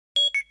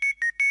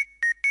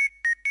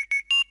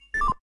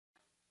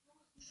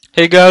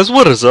Hey guys,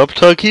 what is up?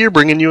 Tug here,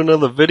 bringing you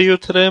another video.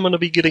 Today I'm going to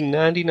be getting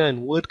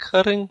 99 wood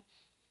cutting.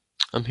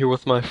 I'm here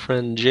with my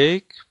friend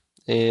Jake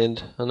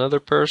and another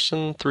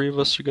person. Three of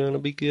us are going to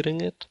be getting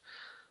it.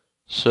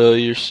 So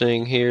you're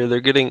seeing here,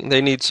 they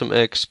need some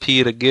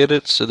XP to get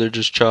it, so they're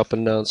just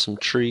chopping down some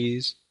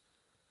trees.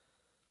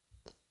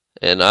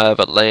 And I have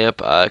a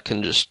lamp, I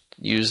can just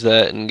use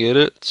that and get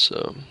it.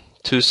 So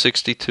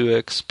 262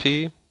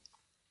 XP.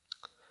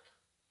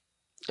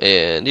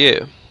 And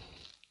yeah.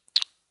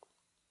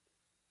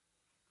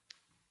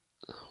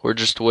 We're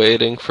just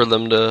waiting for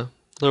them to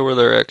lower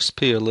their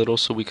XP a little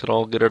so we can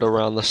all get it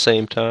around the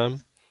same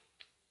time.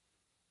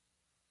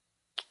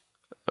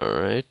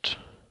 Alright.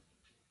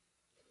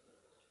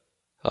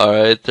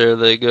 Alright, there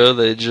they go.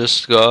 They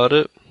just got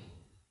it.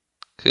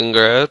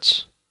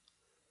 Congrats.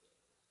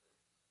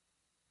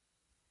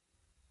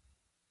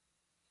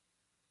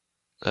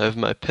 I have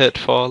my pet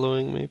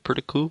following me.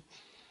 Pretty cool.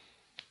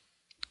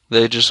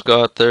 They just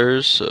got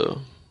theirs,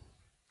 so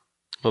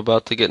I'm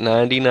about to get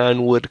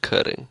 99 wood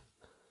cutting.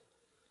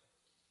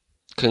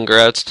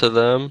 Congrats to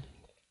them.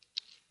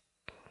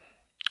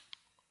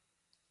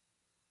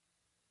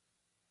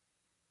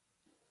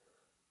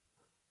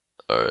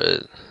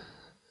 Alright.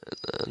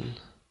 And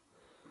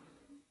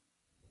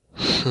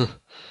then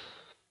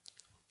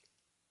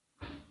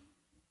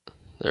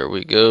there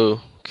we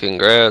go.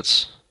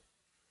 Congrats.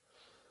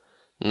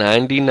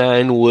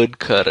 99 wood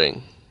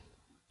cutting.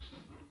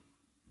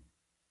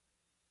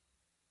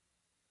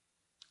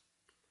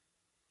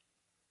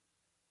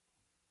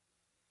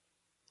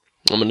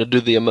 I'm going to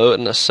do the emote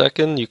in a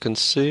second. You can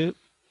see it.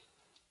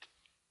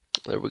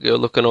 There we go.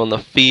 Looking on the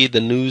feed, the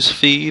news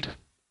feed.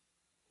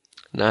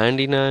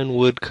 99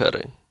 wood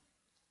cutting.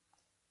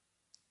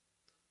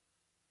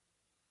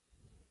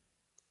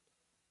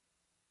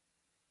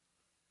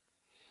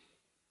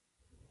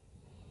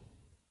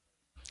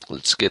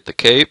 Let's get the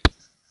cape.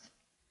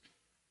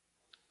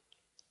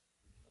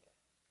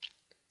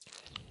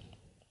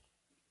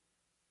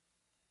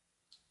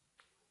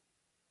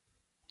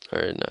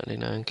 Alright,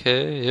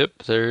 99K. Yep,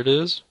 there it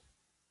is.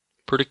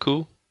 Pretty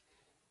cool.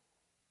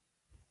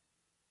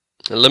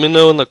 And let me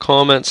know in the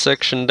comment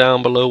section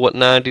down below what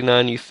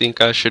 99 you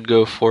think I should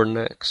go for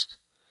next.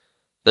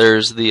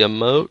 There's the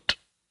emote.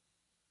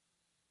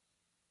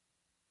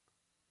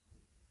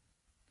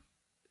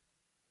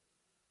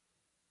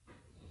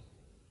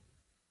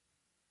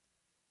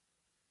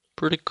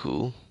 Pretty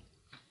cool.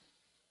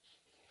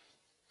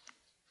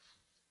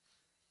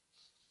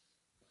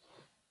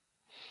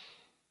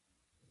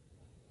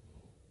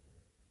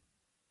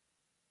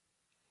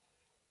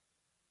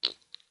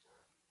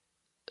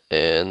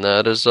 And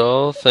that is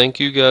all. Thank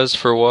you guys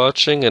for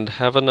watching and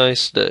have a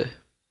nice day.